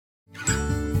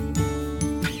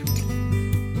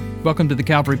Welcome to the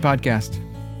Calvary Podcast,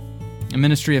 a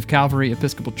ministry of Calvary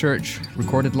Episcopal Church,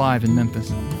 recorded live in Memphis.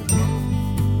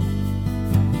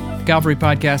 The Calvary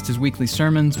Podcast is weekly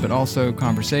sermons, but also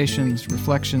conversations,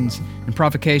 reflections, and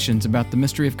provocations about the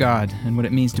mystery of God and what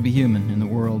it means to be human in the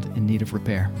world in need of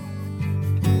repair.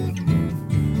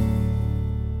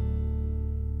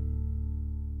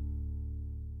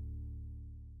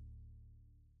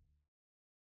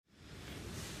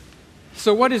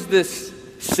 So what is this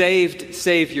saved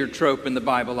Savior trope in the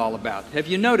Bible all about? Have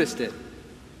you noticed it?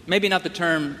 Maybe not the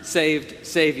term saved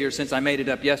Savior, since I made it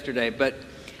up yesterday, but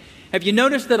have you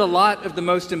noticed that a lot of the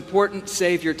most important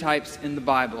Savior types in the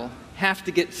Bible have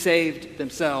to get saved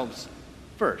themselves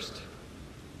first?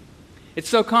 It's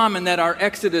so common that our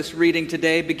Exodus reading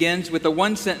today begins with a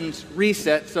one-sentence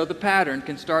reset so the pattern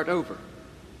can start over.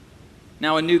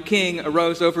 Now a new king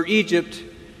arose over Egypt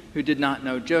who did not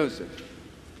know Joseph.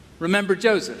 Remember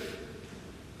Joseph,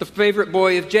 the favorite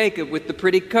boy of Jacob with the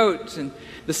pretty coats and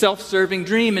the self-serving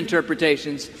dream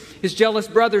interpretations. His jealous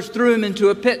brothers threw him into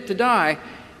a pit to die,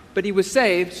 but he was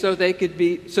saved so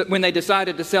when they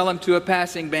decided to sell him to a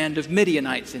passing band of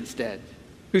Midianites instead,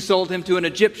 who sold him to an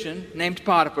Egyptian named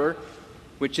Potiphar,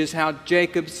 which is how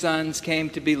Jacob's sons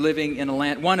came to be living in a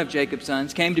land, one of Jacob's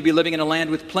sons came to be living in a land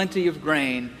with plenty of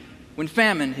grain when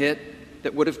famine hit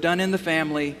that would have done in the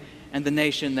family and the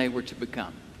nation they were to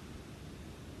become.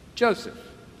 Joseph,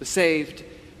 the saved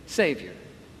Savior.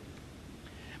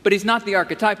 But he's not the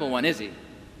archetypal one, is he?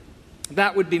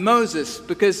 That would be Moses,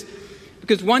 because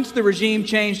once the regime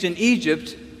changed in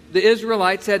Egypt, the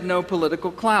Israelites had no political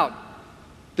clout.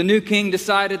 The new king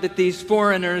decided that these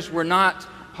foreigners were not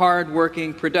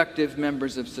hard-working, productive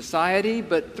members of society,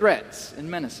 but threats and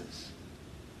menaces.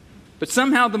 But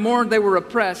somehow the more they were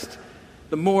oppressed,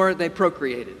 the more they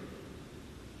procreated.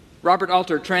 Robert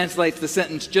Alter translates the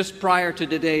sentence just prior to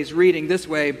today's reading this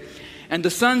way: "And the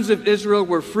sons of Israel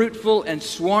were fruitful and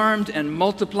swarmed and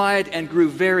multiplied and grew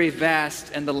very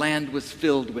vast, and the land was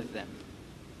filled with them."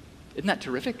 Isn't that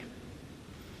terrific?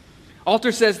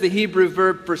 Alter says the Hebrew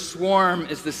verb for swarm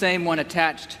is the same one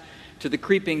attached to the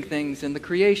creeping things in the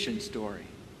creation story.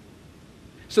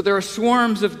 So there are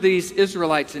swarms of these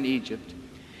Israelites in Egypt,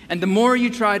 and the more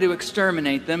you try to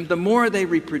exterminate them, the more they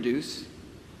reproduce.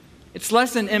 It's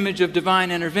less an image of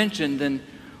divine intervention than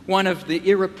one of the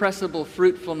irrepressible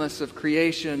fruitfulness of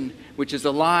creation, which is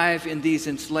alive in these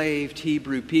enslaved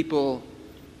Hebrew people.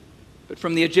 But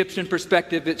from the Egyptian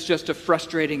perspective, it's just a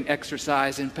frustrating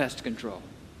exercise in pest control.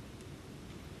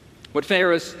 What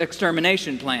Pharaoh's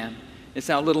extermination plan is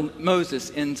how little Moses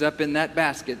ends up in that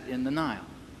basket in the Nile.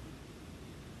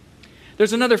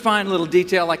 There's another fine little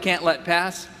detail I can't let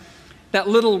pass. That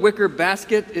little wicker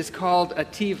basket is called a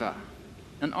tiva,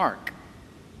 an ark.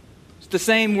 It's the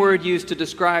same word used to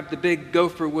describe the big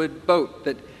gopher wood boat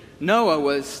that Noah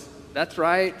was, that's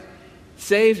right,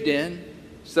 saved in,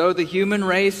 so the human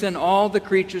race and all the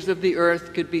creatures of the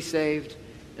earth could be saved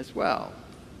as well.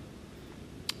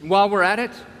 And while we're at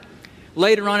it,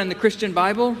 later on in the Christian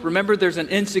Bible, remember there's an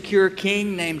insecure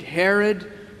king named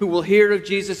Herod who will hear of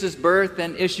Jesus' birth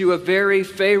and issue a very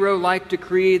Pharaoh-like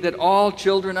decree that all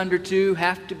children under 2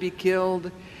 have to be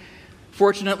killed.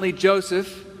 Fortunately,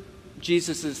 Joseph,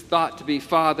 Jesus is thought to be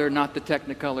father, not the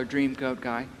Technicolor Dreamcoat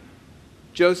guy.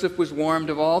 Joseph was warned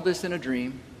of all this in a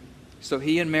dream, so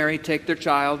he and Mary take their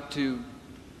child to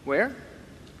where?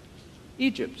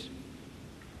 Egypt.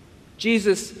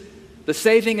 Jesus, the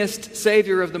savingest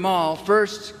Savior of them all,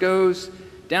 first goes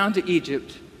down to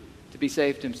Egypt to be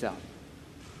saved himself.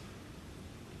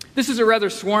 This is a rather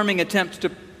swarming attempt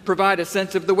to provide a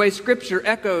sense of the way Scripture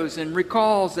echoes and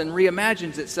recalls and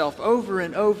reimagines itself over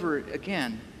and over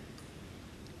again.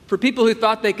 For people who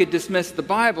thought they could dismiss the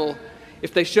Bible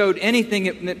if they showed anything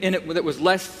in it that was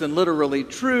less than literally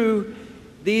true,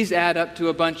 these add up to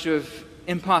a bunch of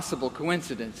impossible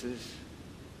coincidences.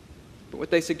 But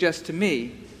what they suggest to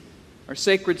me are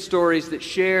sacred stories that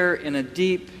share in a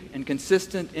deep and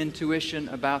consistent intuition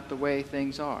about the way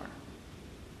things are.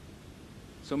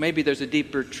 So maybe there's a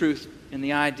deeper truth in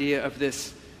the idea of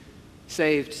this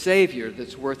saved Savior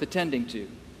that's worth attending to,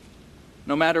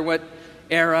 no matter what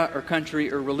era or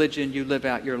country or religion you live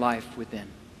out your life within.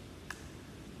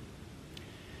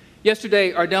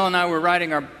 Yesterday, Ardell and I were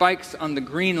riding our bikes on the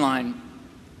Green Line,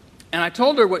 and I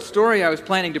told her what story I was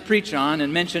planning to preach on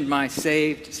and mentioned my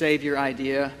saved Savior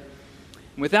idea.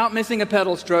 Without missing a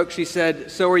pedal stroke, she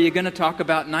said, "So are you going to talk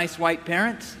about nice white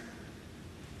parents?"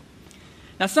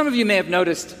 Now, some of you may have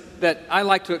noticed that I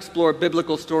like to explore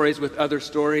biblical stories with other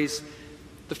stories.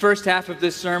 The first half of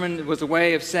this sermon was a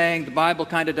way of saying the Bible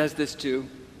kind of does this too.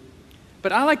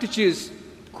 But I like to choose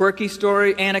quirky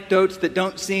story anecdotes that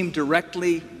don't seem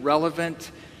directly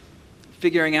relevant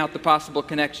figuring out the possible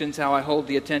connections, how I hold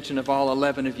the attention of all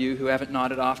 11 of you who haven't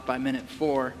nodded off by minute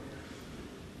 4.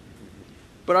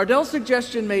 But Ardell's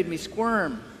suggestion made me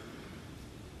squirm,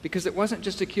 because it wasn't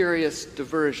just a curious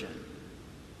diversion.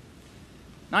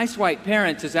 Nice White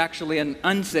Parents is actually an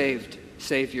unsaved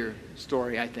Savior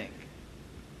story, I think.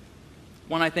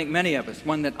 One I think many of us,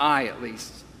 one that I, at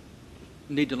least,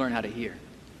 need to learn how to hear.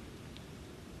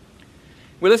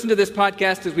 We listened to this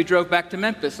podcast as we drove back to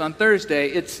Memphis on Thursday.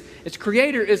 Its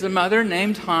creator is a mother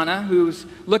named Hannah who's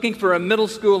looking for a middle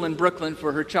school in Brooklyn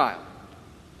for her child.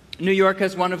 New York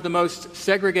has one of the most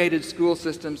segregated school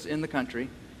systems in the country,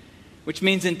 which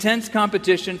means intense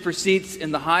competition for seats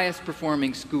in the highest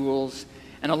performing schools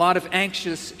and a lot of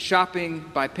anxious shopping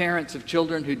by parents of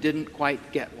children who didn't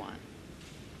quite get one.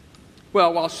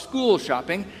 Well, while school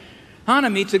shopping,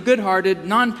 Hannah meets a good-hearted,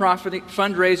 nonprofit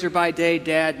fundraiser by day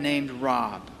dad named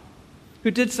Rob, who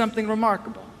did something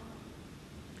remarkable.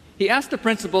 He asked the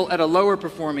principal at a lower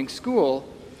performing school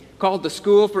called the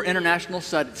School for International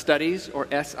Studies, or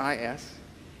SIS,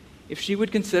 if she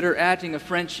would consider adding a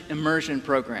French immersion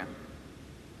program.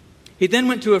 He then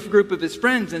went to a group of his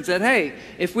friends and said, hey,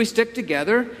 if we stick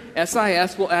together,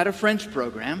 SIS will add a French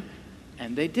program,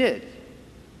 and they did.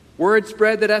 Word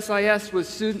spread that SIS was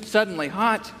suddenly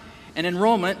hot, and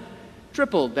enrollment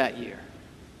tripled that year.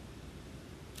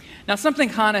 Now, something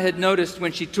Hannah had noticed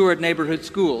when she toured neighborhood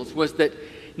schools was that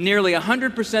nearly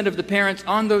 100% of the parents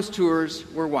on those tours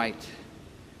were white,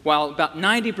 while about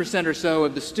 90% or so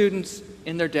of the students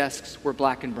in their desks were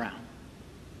black and brown.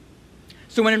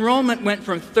 So when enrollment went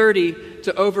from 30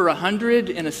 to over 100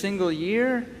 in a single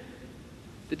year,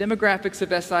 the demographics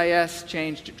of SIS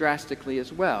changed drastically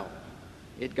as well.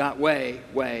 It got way,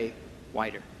 way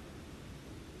whiter.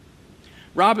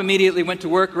 Rob immediately went to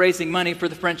work raising money for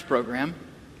the French program.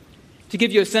 To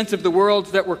give you a sense of the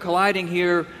worlds that were colliding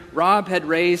here, Rob had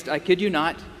raised, I kid you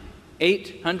not,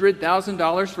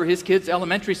 $800,000 for his kids'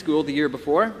 elementary school the year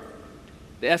before.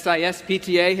 The SIS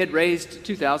PTA had raised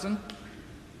 $2,000.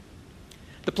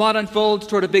 The plot unfolds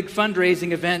toward a big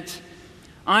fundraising event.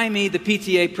 Amy, the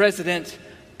PTA president,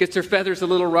 gets her feathers a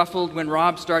little ruffled when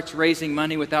Rob starts raising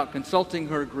money without consulting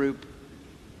her group.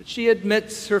 But she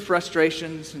admits her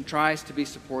frustrations and tries to be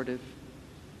supportive.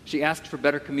 She asks for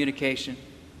better communication.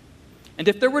 And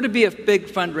if there were to be a big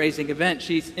fundraising event,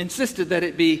 she insisted that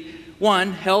it be,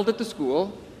 1, held at the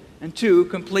school, and 2,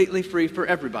 completely free for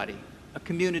everybody, a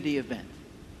community event.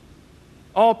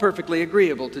 All perfectly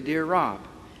agreeable to dear Rob.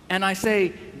 And I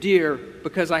say dear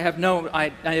because I have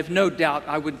no doubt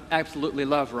I would absolutely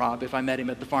love Rob if I met him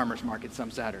at the farmer's market some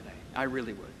Saturday. I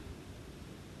really would.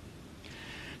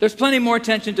 There's plenty more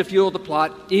tension to fuel the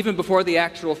plot, even before the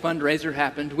actual fundraiser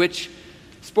happened, which,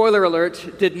 spoiler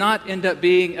alert, did not end up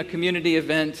being a community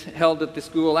event held at the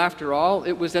school after all.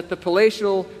 It was at the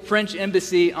palatial French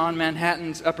Embassy on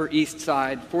Manhattan's Upper East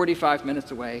Side, 45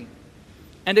 minutes away.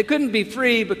 And it couldn't be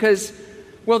free because,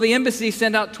 well, the embassy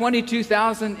sent out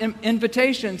 22,000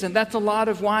 invitations, and that's a lot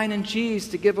of wine and cheese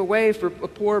to give away for a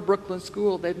poor Brooklyn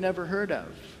school they've never heard of.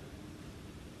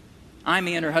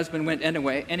 Amy and her husband went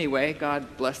anyway,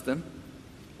 God bless them.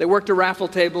 They worked a raffle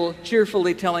table,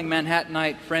 cheerfully telling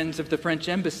Manhattanite friends of the French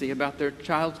embassy about their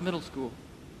child's middle school.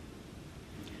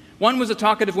 One was a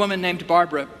talkative woman named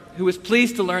Barbara, who was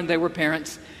pleased to learn they were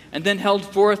parents, and then held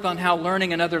forth on how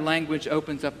learning another language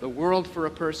opens up the world for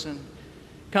a person.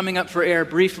 Coming up for air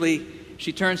briefly,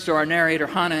 she turns to our narrator,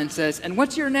 Hannah, and says, "And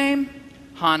what's your name?"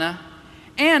 "Hannah."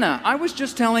 "Anna, I was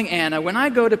just telling Anna, when I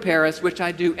go to Paris, which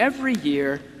I do every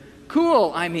year—"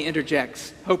 "Cool," Amy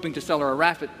interjects, hoping to sell her a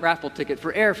raffle ticket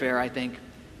for airfare, I think.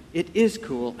 "It is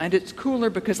cool, and it's cooler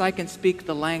because I can speak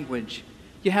the language.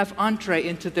 You have entree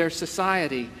into their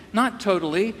society. Not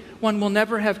totally. One will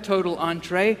never have total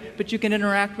entree, but you can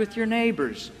interact with your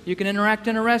neighbors. You can interact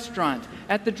in a restaurant,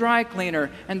 at the dry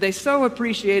cleaner, and they so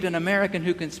appreciate an American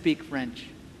who can speak French."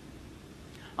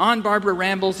 On Barbara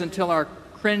rambles until our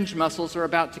cringe muscles are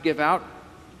about to give out.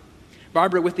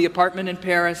 Barbara, with the apartment in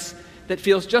Paris that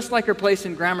feels just like her place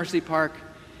in Gramercy Park,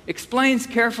 explains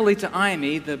carefully to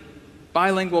Amy, the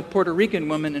bilingual Puerto Rican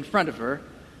woman in front of her,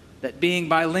 that being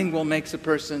bilingual makes a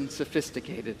person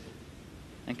sophisticated,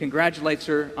 and congratulates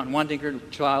her on wanting her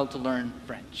child to learn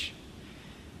French,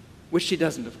 which she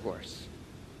doesn't, of course.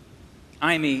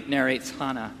 Amy, narrates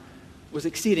Hannah, was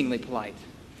exceedingly polite.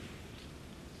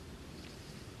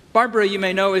 Barbara, you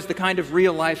may know, is the kind of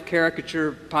real-life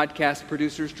caricature podcast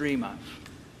producers dream of,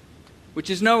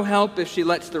 which is no help if she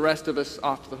lets the rest of us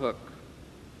off the hook.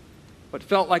 What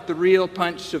felt like the real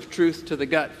punch of truth to the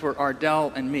gut for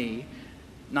Ardell and me,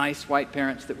 nice white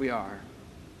parents that we are,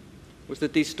 was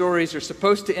that these stories are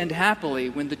supposed to end happily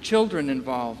when the children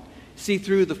involved see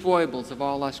through the foibles of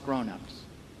all us grown-ups.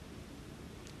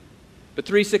 But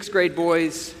 3 6th-grade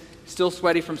boys, still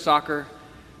sweaty from soccer,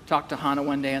 talked to Hannah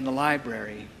one day in the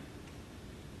library,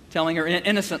 telling her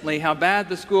innocently how bad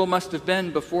the school must have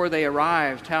been before they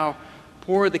arrived, how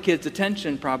poor the kids'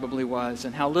 attention probably was,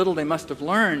 and how little they must have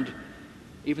learned,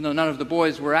 even though none of the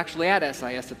boys were actually at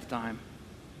SIS at the time.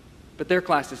 But their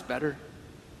class is better,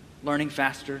 learning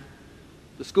faster.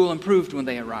 The school improved when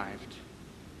they arrived.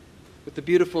 With the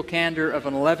beautiful candor of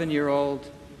an 11-year-old,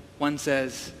 one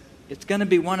says, it's going to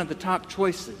be one of the top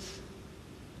choices.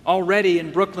 Already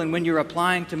in Brooklyn, when you're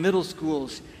applying to middle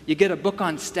schools, you get a book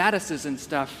on statuses and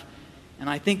stuff, and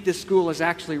I think this school is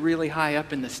actually really high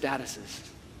up in the statuses.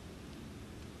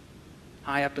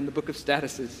 High up in the book of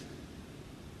statuses.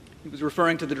 He was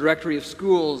referring to the directory of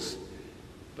schools,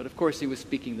 but of course he was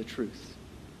speaking the truth.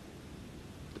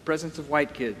 The presence of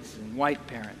white kids and white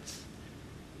parents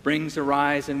brings a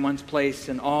rise in one's place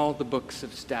in all the books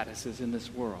of statuses in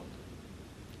this world.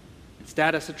 And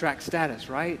status attracts status,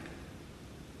 right?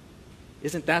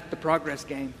 Isn't that the progress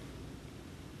game?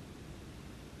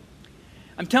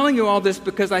 I'm telling you all this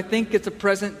because I think it's a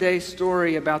present-day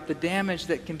story about the damage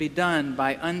that can be done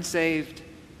by unsaved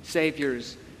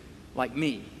saviors like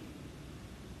me.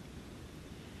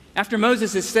 After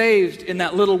Moses is saved in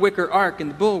that little wicker ark in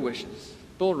the bulrushes,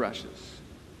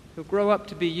 he'll grow up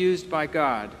to be used by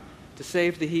God to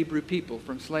save the Hebrew people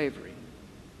from slavery.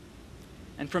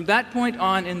 And from that point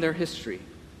on in their history,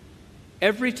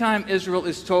 every time Israel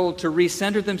is told to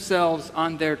recenter themselves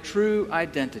on their true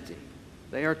identity,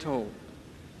 they are told,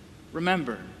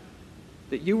 remember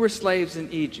that you were slaves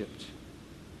in Egypt,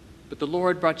 but the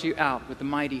Lord brought you out with a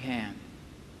mighty hand.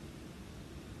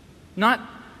 Not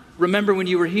remember when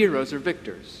you were heroes or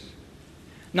victors.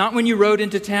 Not when you rode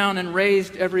into town and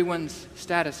raised everyone's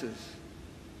statuses.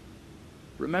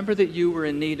 Remember that you were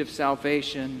in need of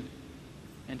salvation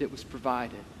and it was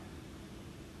provided.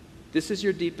 This is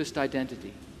your deepest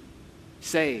identity.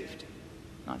 Saved,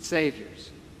 not saviors.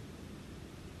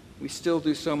 We still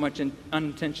do so much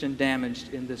unintentional damage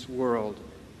in this world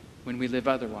when we live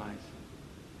otherwise.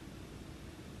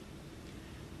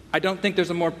 I don't think there's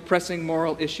a more pressing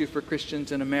moral issue for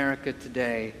Christians in America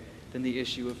today than the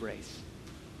issue of race.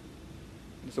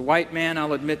 As a white man,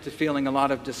 I'll admit to feeling a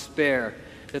lot of despair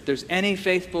that there's any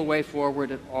faithful way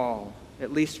forward at all,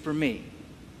 at least for me.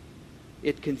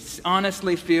 It can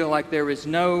honestly feel like there is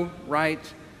no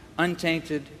right,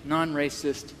 untainted,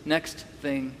 non-racist next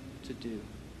thing to do.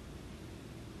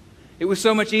 It was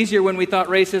so much easier when we thought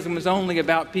racism was only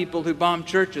about people who bomb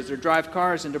churches or drive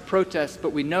cars into protests,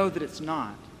 but we know that it's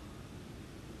not.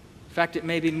 In fact, it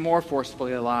may be more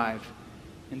forcefully alive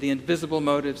in the invisible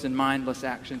motives and mindless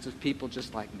actions of people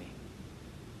just like me.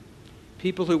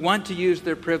 People who want to use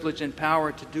their privilege and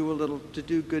power to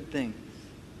do good things,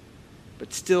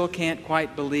 but still can't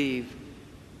quite believe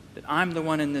that I'm the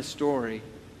one in this story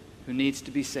who needs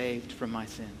to be saved from my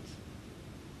sins.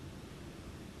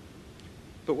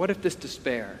 But what if this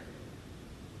despair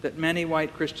that many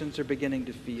white Christians are beginning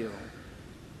to feel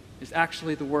is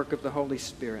actually the work of the Holy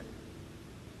Spirit?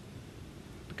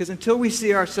 Because until we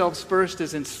see ourselves first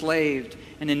as enslaved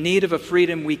and in need of a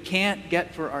freedom we can't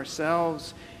get for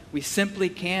ourselves, we simply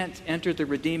can't enter the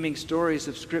redeeming stories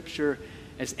of Scripture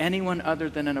as anyone other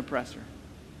than an oppressor.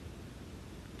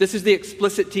 This is the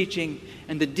explicit teaching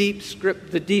and the deep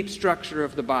structure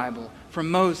of the Bible, from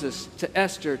Moses to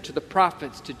Esther to the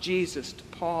prophets to Jesus to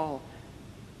Paul.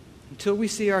 Until we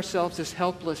see ourselves as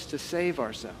helpless to save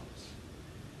ourselves,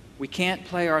 we can't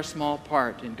play our small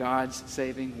part in God's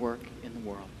saving work in the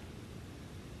world.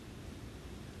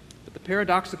 But the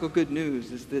paradoxical good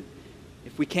news is that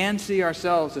if we can see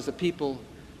ourselves as a people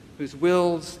whose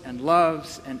wills and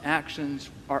loves and actions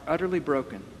are utterly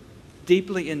broken,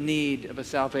 deeply in need of a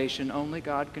salvation only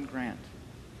God can grant,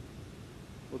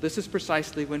 well, this is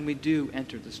precisely when we do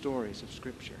enter the stories of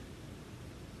Scripture.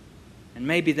 And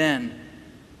maybe then,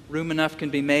 room enough can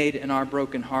be made in our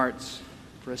broken hearts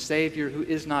for a Savior who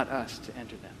is not us to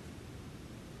enter them,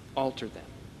 alter them,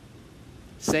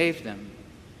 save them,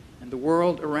 and the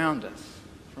world around us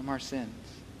from our sins.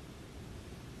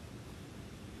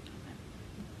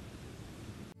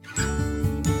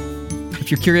 If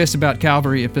you're curious about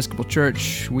Calvary Episcopal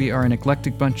Church, we are an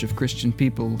eclectic bunch of Christian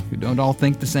people who don't all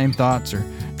think the same thoughts or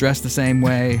dress the same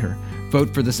way or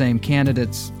vote for the same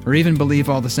candidates or even believe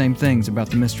all the same things about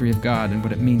the mystery of God and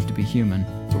what it means to be human.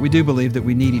 But we do believe that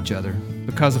we need each other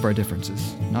because of our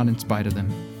differences, not in spite of them,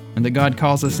 and that God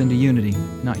calls us into unity,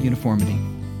 not uniformity.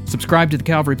 Subscribe to the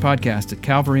Calvary Podcast at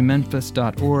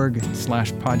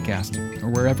calvarymemphis.org/podcast or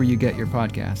wherever you get your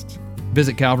podcasts.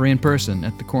 Visit Calvary in person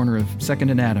at the corner of 2nd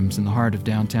and Adams in the heart of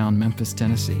downtown Memphis,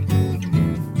 Tennessee.